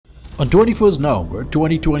On 21st November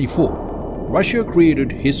 2024, Russia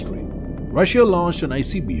created history. Russia launched an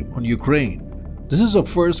ICBM on Ukraine. This is the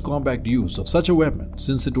first combat use of such a weapon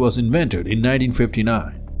since it was invented in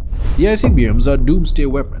 1959. The ICBMs are doomsday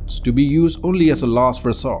weapons to be used only as a last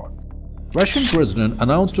resort. Russian president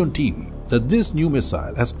announced on TV that this new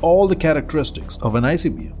missile has all the characteristics of an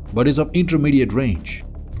ICBM but is of intermediate range.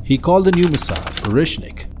 He called the new missile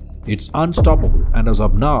Oreshnik. It's unstoppable and as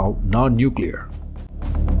of now, non-nuclear.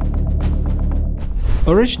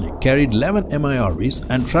 Oreshnik carried 11 MIRVs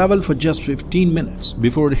and traveled for just 15 minutes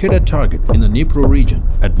before it hit a target in the Dnipro region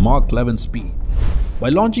at Mach 11 speed. By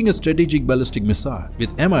launching a strategic ballistic missile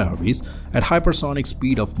with MIRVs at hypersonic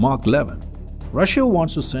speed of Mach 11, Russia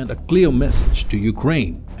wants to send a clear message to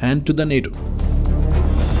Ukraine and to the NATO.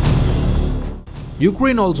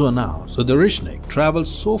 Ukraine also announced that the Oreshnik traveled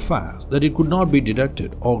so fast that it could not be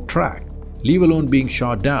detected or tracked, leave alone being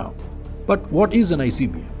shot down. But what is an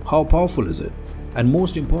ICBM? How powerful is it? And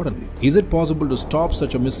most importantly, is it possible to stop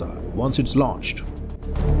such a missile once it's launched?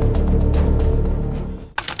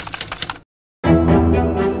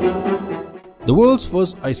 The world's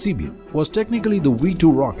first ICBM was technically the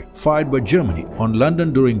V2 rocket fired by Germany on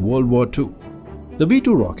London during World War II. The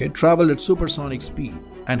V2 rocket traveled at supersonic speed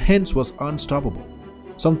and hence was unstoppable.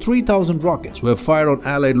 Some 3,000 rockets were fired on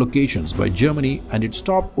Allied locations by Germany and it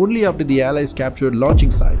stopped only after the Allies captured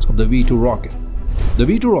launching sites of the V2 rocket. The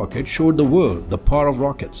V2 rocket showed the world the power of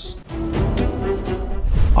rockets.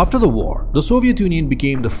 After the war, the Soviet Union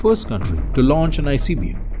became the first country to launch an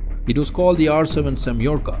ICBM. It was called the R-7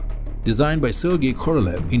 Semyorka, designed by Sergei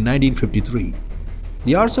Korolev in 1953.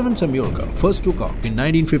 The R-7 Semyorka first took off in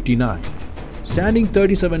 1959. Standing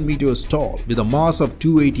 37 meters tall with a mass of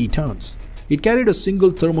 280 tons, it carried a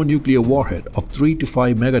single thermonuclear warhead of 3 to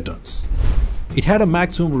 5 megatons. It had a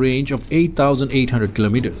maximum range of 8,800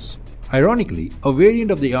 kilometers. Ironically, a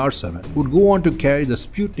variant of the R-7 would go on to carry the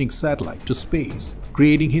Sputnik satellite to space,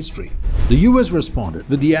 creating history. The US responded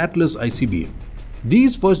with the Atlas ICBM.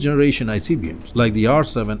 These first-generation ICBMs, like the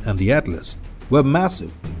R-7 and the Atlas, were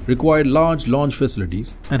massive, required large launch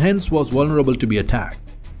facilities, and hence was vulnerable to be attacked.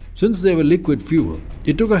 Since they were liquid fuel,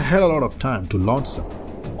 it took a hell of a lot of time to launch them.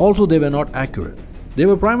 Also, they were not accurate. They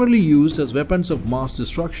were primarily used as weapons of mass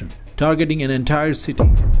destruction, targeting an entire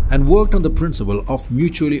city, and worked on the principle of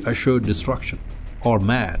mutually assured destruction, or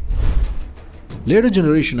MAD. Later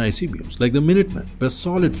generation ICBMs like the Minuteman were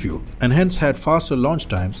solid fuel and hence had faster launch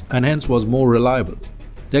times and hence was more reliable.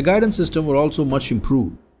 Their guidance system were also much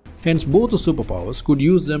improved. Hence both the superpowers could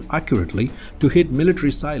use them accurately to hit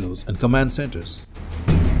military silos and command centers.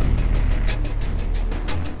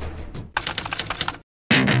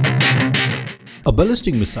 A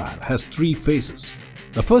ballistic missile has 3 phases.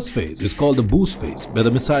 The first phase is called the boost phase, where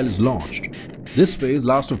the missile is launched. This phase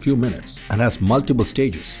lasts a few minutes and has multiple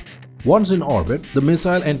stages. Once in orbit, the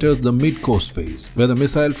missile enters the mid-course phase, where the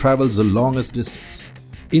missile travels the longest distance.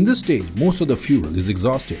 In this stage, most of the fuel is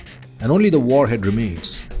exhausted and only the warhead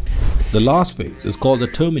remains. The last phase is called the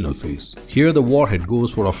terminal phase. Here the warhead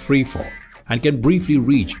goes for a free fall and can briefly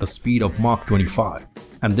reach a speed of Mach 25,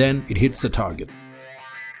 and then it hits the target.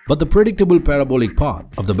 But the predictable parabolic path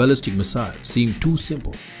of the ballistic missile seemed too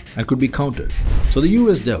simple and could be countered, so the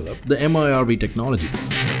US developed the MIRV technology.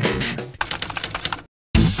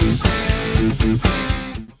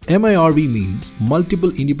 MIRV means Multiple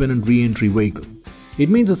Independent Re-entry Vehicle. It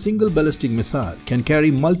means a single ballistic missile can carry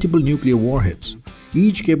multiple nuclear warheads,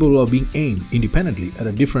 each capable of being aimed independently at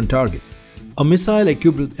a different target. A missile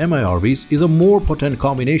equipped with MIRVs is a more potent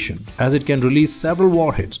combination as it can release several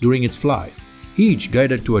warheads during its flight, each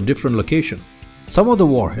guided to a different location. Some of the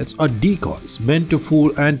warheads are decoys meant to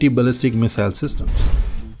fool anti-ballistic missile systems.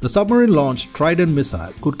 The submarine-launched Trident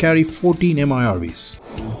missile could carry 14 MIRVs.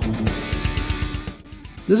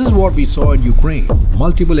 This is what we saw in Ukraine,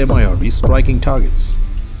 multiple MIRVs striking targets.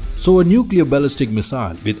 So a nuclear ballistic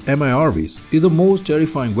missile with MIRVs is the most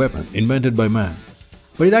terrifying weapon invented by man.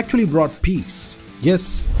 But it actually brought peace.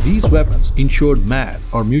 Yes, these weapons ensured MAD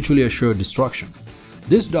or mutually assured destruction.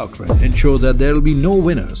 This doctrine ensures that there will be no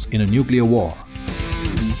winners in a nuclear war.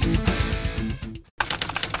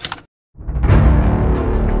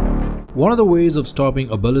 One of the ways of stopping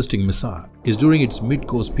a ballistic missile is during its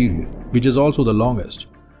mid-course period, which is also the longest.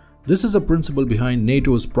 This is the principle behind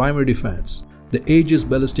NATO's primary defense, the Aegis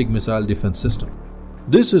Ballistic Missile Defense System.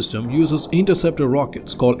 This system uses interceptor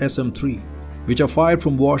rockets called SM-3, which are fired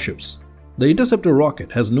from warships. The interceptor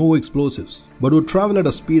rocket has no explosives but would travel at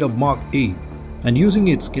a speed of Mach 8 and using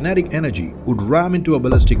its kinetic energy would ram into a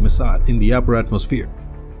ballistic missile in the upper atmosphere.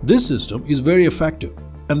 This system is very effective,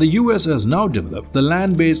 and the US has now developed the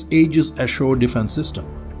land-based Aegis Ashore defense system.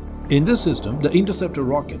 In this system, the interceptor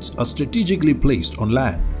rockets are strategically placed on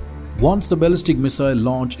land. Once the ballistic missile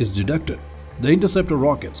launch is deducted, the interceptor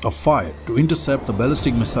rockets are fired to intercept the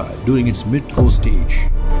ballistic missile during its mid-course stage.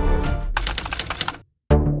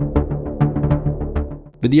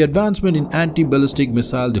 With the advancement in anti-ballistic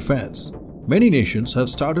missile defense, many nations have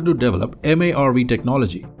started to develop MARV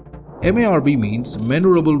technology. MARV means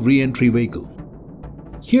Maneuverable Re-entry Vehicle.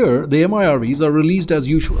 Here, the MIRVs are released as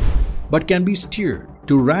usual, but can be steered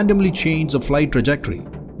to randomly change the flight trajectory,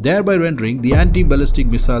 thereby rendering the anti-ballistic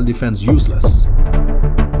missile defense useless.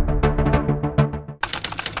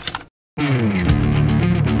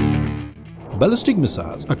 Ballistic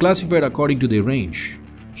missiles are classified according to their range.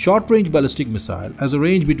 Short-range ballistic missile has a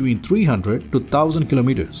range between 300 to 1000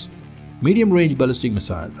 km. Medium-range ballistic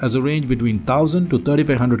missile has a range between 1000 to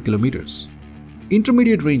 3500 km.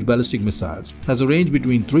 Intermediate-range ballistic missiles has a range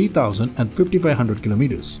between 3000 and 5500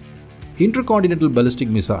 km. Intercontinental ballistic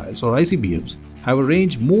missiles or ICBMs have a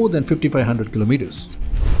range more than 5500 km.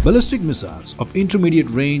 Ballistic missiles of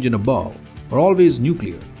intermediate range and above are always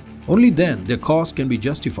nuclear. Only then their cost can be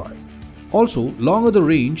justified. Also, longer the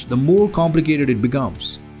range, the more complicated it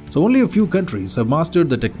becomes. So only a few countries have mastered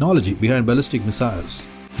the technology behind ballistic missiles.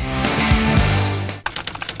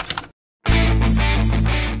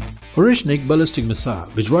 Oreshnik ballistic missile,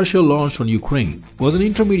 which Russia launched on Ukraine, was an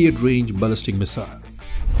intermediate-range ballistic missile.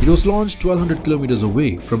 It was launched 1200 km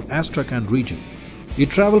away from Astrakhan region. It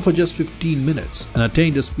traveled for just 15 minutes and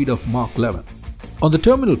attained a speed of Mach 11. On the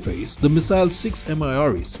terminal phase, the missile's 6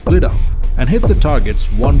 MIRVs split out and hit the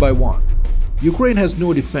targets one by one. Ukraine has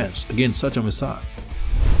no defense against such a missile.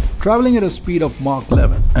 Traveling at a speed of Mach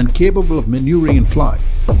 11 and capable of maneuvering in flight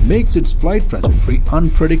makes its flight trajectory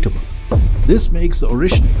unpredictable. This makes the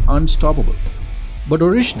Oreshnik unstoppable. But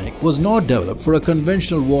Oreshnik was not developed for a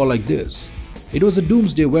conventional war like this. It was a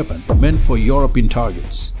doomsday weapon meant for European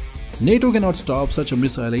targets. NATO cannot stop such a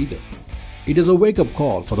missile either. It is a wake-up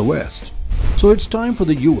call for the West. So it's time for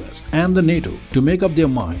the US and the NATO to make up their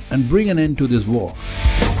mind and bring an end to this war.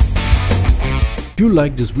 If you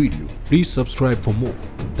liked this video, please subscribe for more.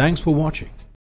 Thanks for watching.